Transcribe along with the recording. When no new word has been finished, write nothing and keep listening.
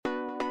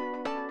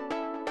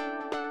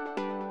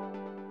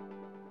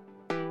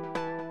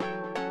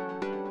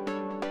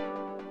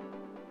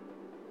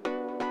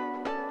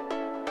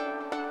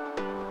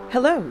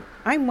Hello,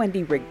 I'm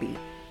Wendy Rigby.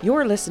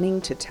 You're listening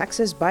to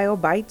Texas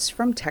BioBites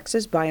from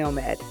Texas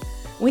Biomed.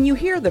 When you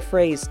hear the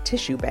phrase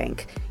tissue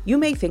bank, you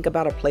may think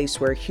about a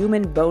place where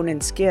human bone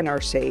and skin are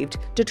saved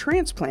to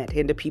transplant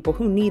into people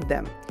who need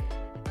them.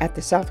 At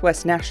the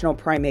Southwest National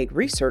Primate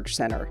Research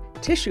Center,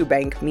 tissue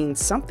bank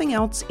means something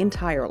else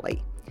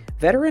entirely.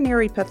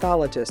 Veterinary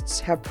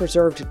pathologists have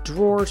preserved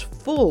drawers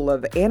full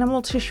of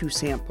animal tissue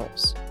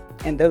samples.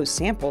 And those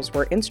samples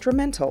were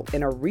instrumental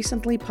in a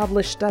recently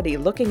published study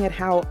looking at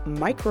how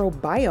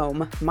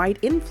microbiome might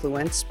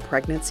influence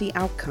pregnancy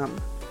outcome.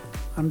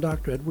 I'm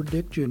Dr. Edward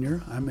Dick Jr.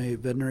 I'm a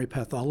veterinary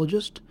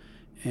pathologist,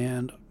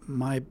 and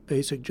my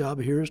basic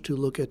job here is to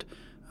look at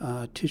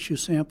tissue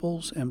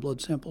samples and blood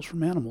samples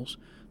from animals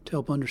to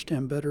help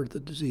understand better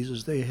the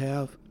diseases they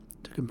have,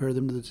 to compare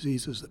them to the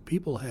diseases that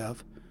people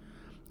have,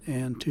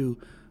 and to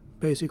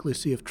basically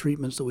see if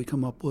treatments that we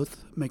come up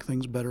with make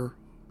things better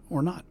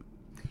or not.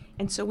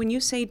 And so when you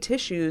say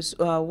tissues,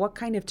 what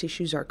kind of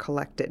tissues are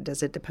collected?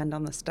 Does it depend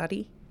on the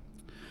study?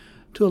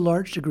 To a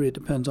large degree, it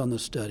depends on the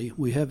study.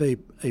 We have a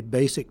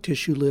basic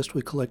tissue list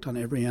we collect on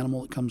every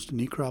animal that comes to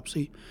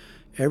necropsy.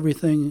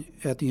 Everything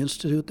at the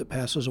Institute that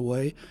passes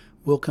away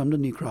will come to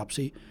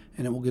necropsy,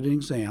 and it will get an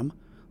exam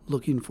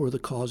looking for the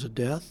cause of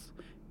death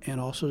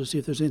and also to see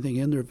if there's anything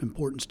in there of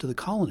importance to the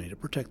colony to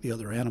protect the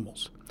other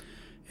animals.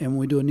 And when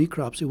we do a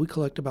necropsy, we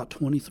collect about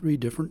 23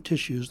 different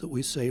tissues that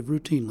we save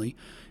routinely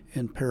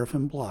in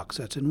paraffin blocks,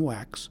 that's in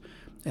wax,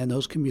 and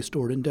those can be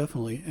stored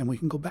indefinitely, and we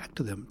can go back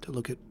to them to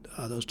look at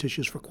those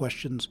tissues for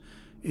questions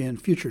in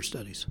future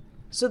studies.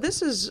 So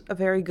this is a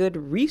very good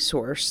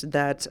resource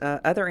that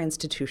other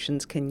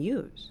institutions can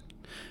use.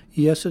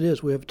 Yes, it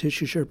is. We have a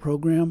tissue share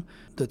program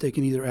that they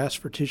can either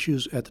ask for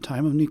tissues at the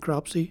time of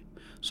necropsy.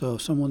 So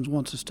if someone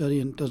wants to study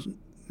and doesn't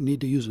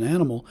need to use an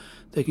animal,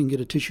 they can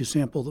get a tissue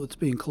sample that's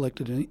being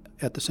collected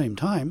at the same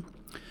time.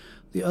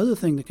 The other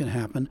thing that can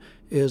happen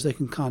is they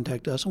can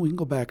contact us, and we can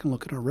go back and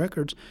look at our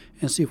records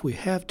and see if we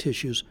have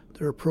tissues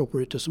that are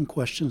appropriate to some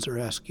questions they're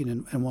asking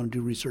and want to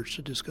do research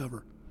to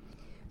discover.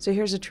 So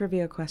here's a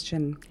trivia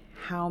question.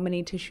 How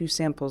many tissue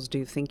samples do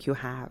you think you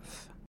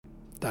have?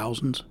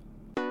 Thousands.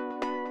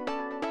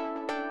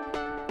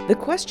 The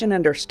question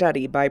under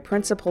study by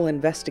principal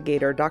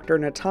investigator Dr.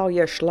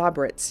 Natalia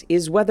Schlabritz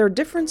is whether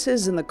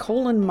differences in the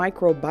colon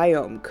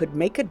microbiome could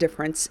make a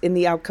difference in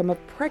the outcome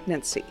of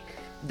pregnancy.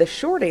 The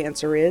short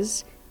answer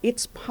is,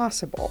 it's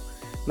possible.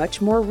 Much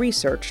more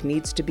research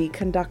needs to be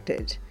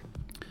conducted.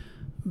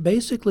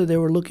 Basically, they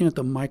were looking at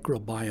the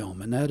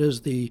microbiome, and that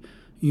is the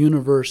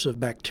universe of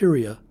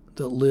bacteria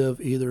that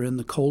live either in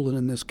the colon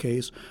in this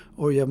case,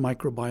 or you have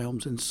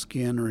microbiomes in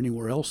skin or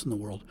anywhere else in the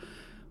world.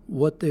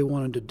 What they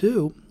wanted to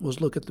do was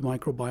look at the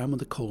microbiome of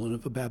the colon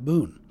of a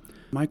baboon.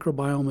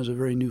 Microbiome is a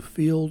very new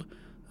field.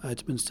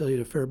 It's been studied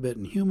a fair bit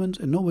in humans,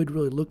 and nobody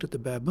really looked at the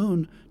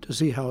baboon to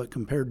see how it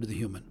compared to the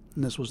human.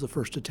 And this was the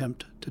first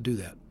attempt to do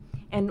that.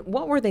 And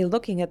what were they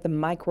looking at the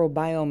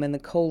microbiome in the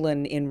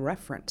colon in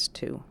reference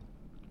to?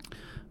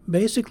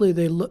 Basically,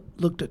 they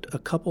looked at a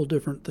couple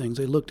different things.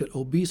 They looked at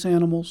obese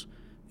animals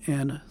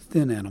and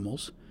thin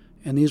animals,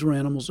 and these were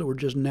animals that were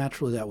just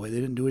naturally that way.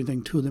 They didn't do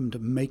anything to them to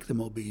make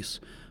them obese.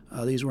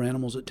 These were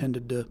animals that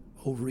tended to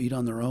overeat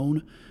on their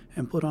own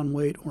and put on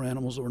weight, or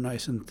animals that were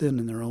nice and thin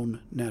in their own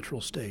natural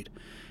state.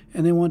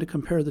 And they wanted to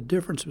compare the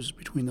differences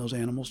between those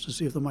animals to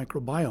see if the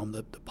microbiome,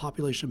 the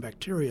population of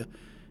bacteria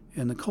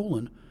in the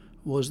colon,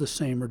 was the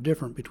same or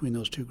different between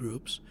those two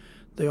groups.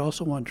 They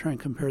also wanted to try and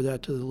compare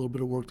that to the little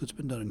bit of work that's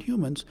been done in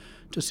humans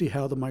to see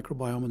how the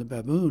microbiome of the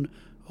baboon,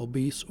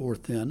 obese or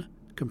thin,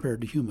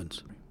 compared to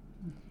humans.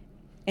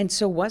 And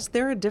so was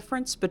there a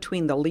difference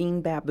between the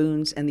lean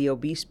baboons and the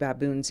obese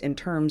baboons in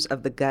terms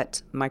of the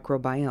gut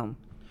microbiome?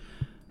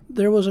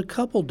 There was a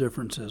couple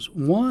differences.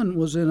 One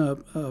was in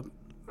a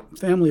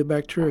family of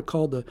bacteria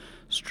called the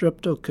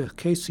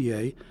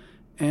Streptococcasiae,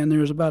 and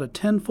there's about a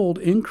 10-fold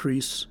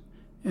increase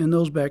in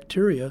those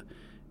bacteria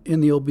in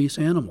the obese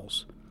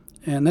animals.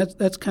 And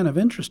that's kind of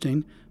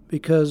interesting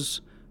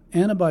because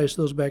antibodies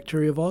to those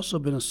bacteria have also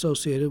been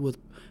associated with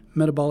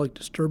metabolic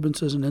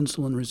disturbances and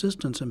insulin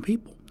resistance in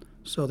people.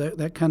 So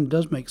that kind of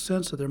does make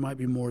sense that there might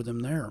be more of them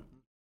there.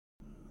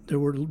 There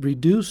were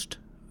reduced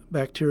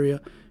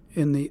bacteria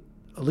in the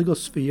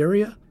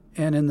Oligosphieria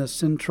and in the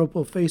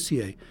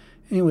Centropophaceae.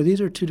 Anyway,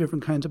 these are two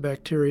different kinds of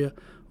bacteria.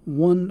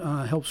 One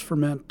helps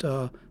ferment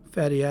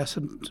fatty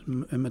acids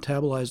and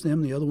metabolize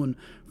them. The other one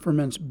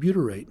ferments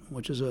butyrate,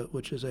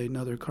 which is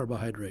another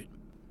carbohydrate.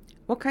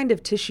 What kind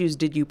of tissues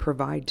did you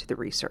provide to the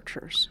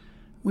researchers?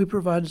 We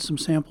provided some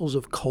samples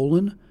of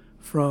colon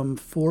from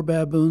 4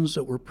 baboons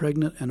that were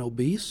pregnant and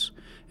obese,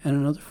 and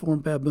another 4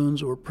 baboons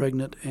that were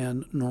pregnant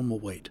and normal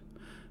weight.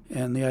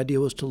 And the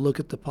idea was to look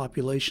at the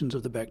populations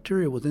of the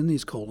bacteria within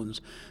these colons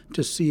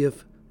to see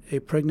if a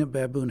pregnant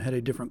baboon had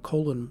a different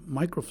colon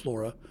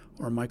microflora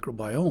or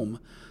microbiome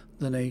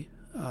than a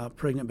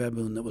pregnant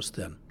baboon that was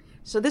thin.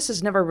 So this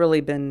has never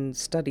really been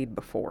studied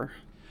before?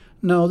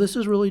 No, this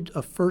is really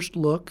a first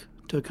look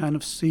to kind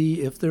of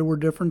see if there were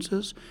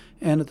differences,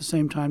 and at the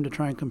same time to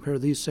try and compare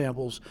these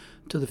samples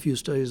to the few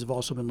studies that have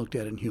also been looked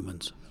at in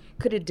humans.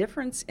 Could a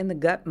difference in the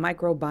gut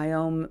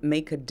microbiome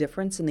make a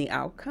difference in the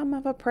outcome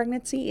of a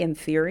pregnancy in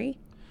theory?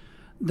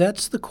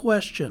 That's the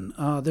question.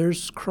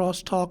 There's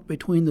crosstalk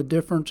between the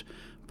different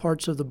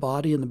parts of the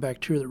body and the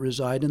bacteria that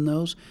reside in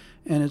those,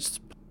 and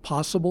it's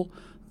possible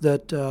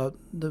that the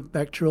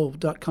bacterial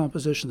gut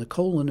composition, the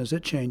colon, as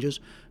it changes,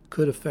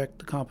 could affect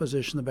the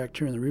composition of the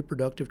bacteria in the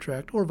reproductive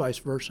tract, or vice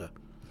versa.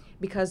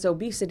 Because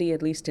obesity,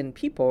 at least in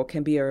people,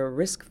 can be a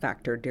risk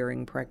factor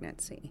during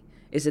pregnancy.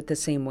 Is it the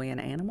same way in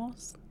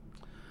animals?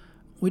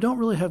 We don't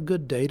really have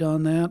good data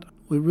on that.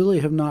 We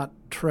really have not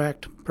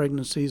tracked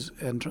pregnancies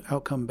and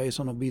outcome based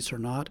on obese or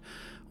not.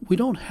 We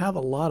don't have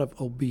a lot of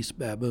obese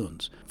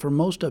baboons. For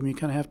most of them, you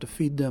kind of have to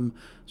feed them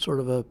sort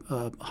of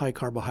a high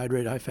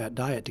carbohydrate, high fat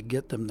diet to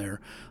get them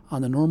there.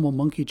 On the normal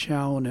monkey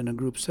chow and in a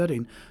group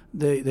setting,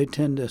 they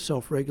tend to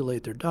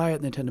self-regulate their diet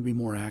and they tend to be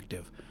more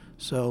active.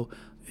 So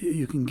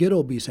you can get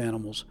obese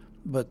animals,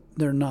 but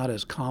they're not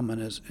as common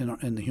as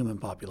in the human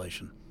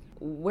population.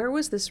 Where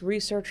was this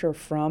researcher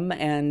from,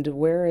 and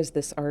where is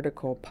this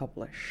article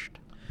published?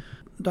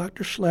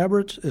 Dr.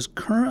 Schlabritz is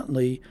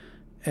currently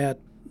at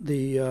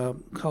the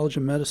College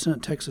of Medicine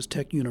at Texas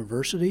Tech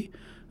University.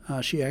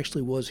 She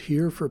actually was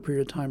here for a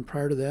period of time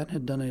prior to that,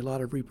 had done a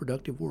lot of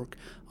reproductive work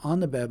on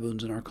the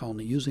baboons in our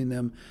colony, using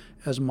them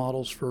as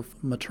models for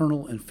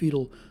maternal and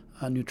fetal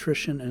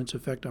nutrition and its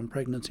effect on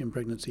pregnancy and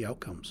pregnancy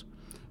outcomes.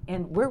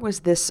 And where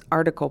was this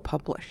article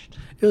published?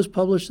 It was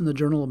published in the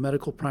Journal of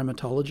Medical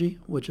Primatology,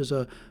 which is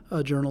a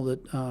journal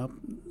that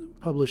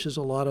publishes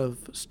a lot of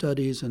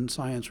studies and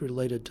science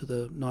related to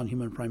the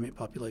non-human primate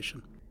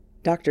population.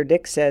 Dr.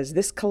 Dick says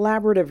this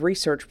collaborative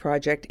research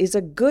project is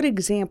a good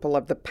example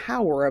of the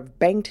power of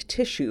banked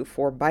tissue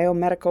for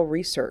biomedical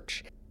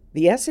research.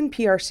 The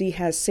SNPRC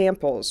has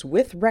samples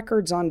with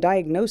records on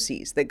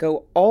diagnoses that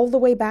go all the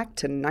way back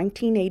to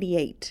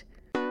 1988.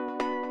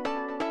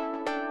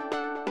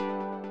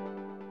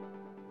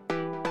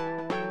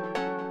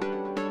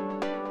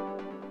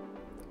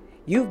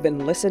 You've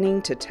been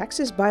listening to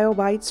Texas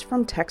BioBites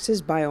from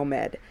Texas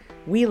Biomed.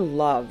 We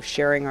love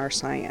sharing our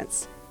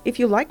science. If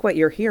you like what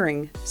you're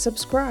hearing,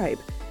 subscribe.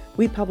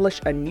 We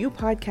publish a new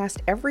podcast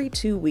every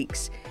 2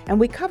 weeks, and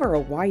we cover a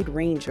wide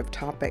range of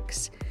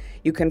topics.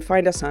 You can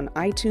find us on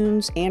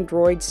iTunes,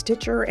 Android,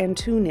 Stitcher, and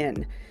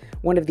TuneIn.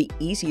 One of the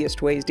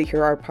easiest ways to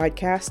hear our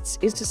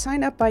podcasts is to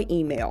sign up by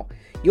email.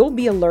 You'll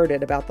be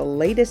alerted about the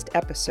latest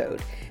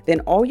episode.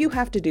 Then all you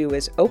have to do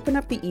is open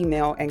up the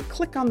email and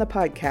click on the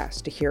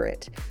podcast to hear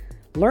it.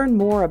 Learn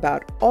more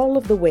about all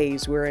of the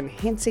ways we're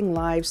enhancing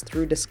lives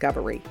through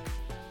discovery.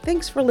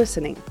 Thanks for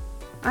listening.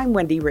 I'm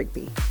Wendy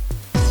Rigby.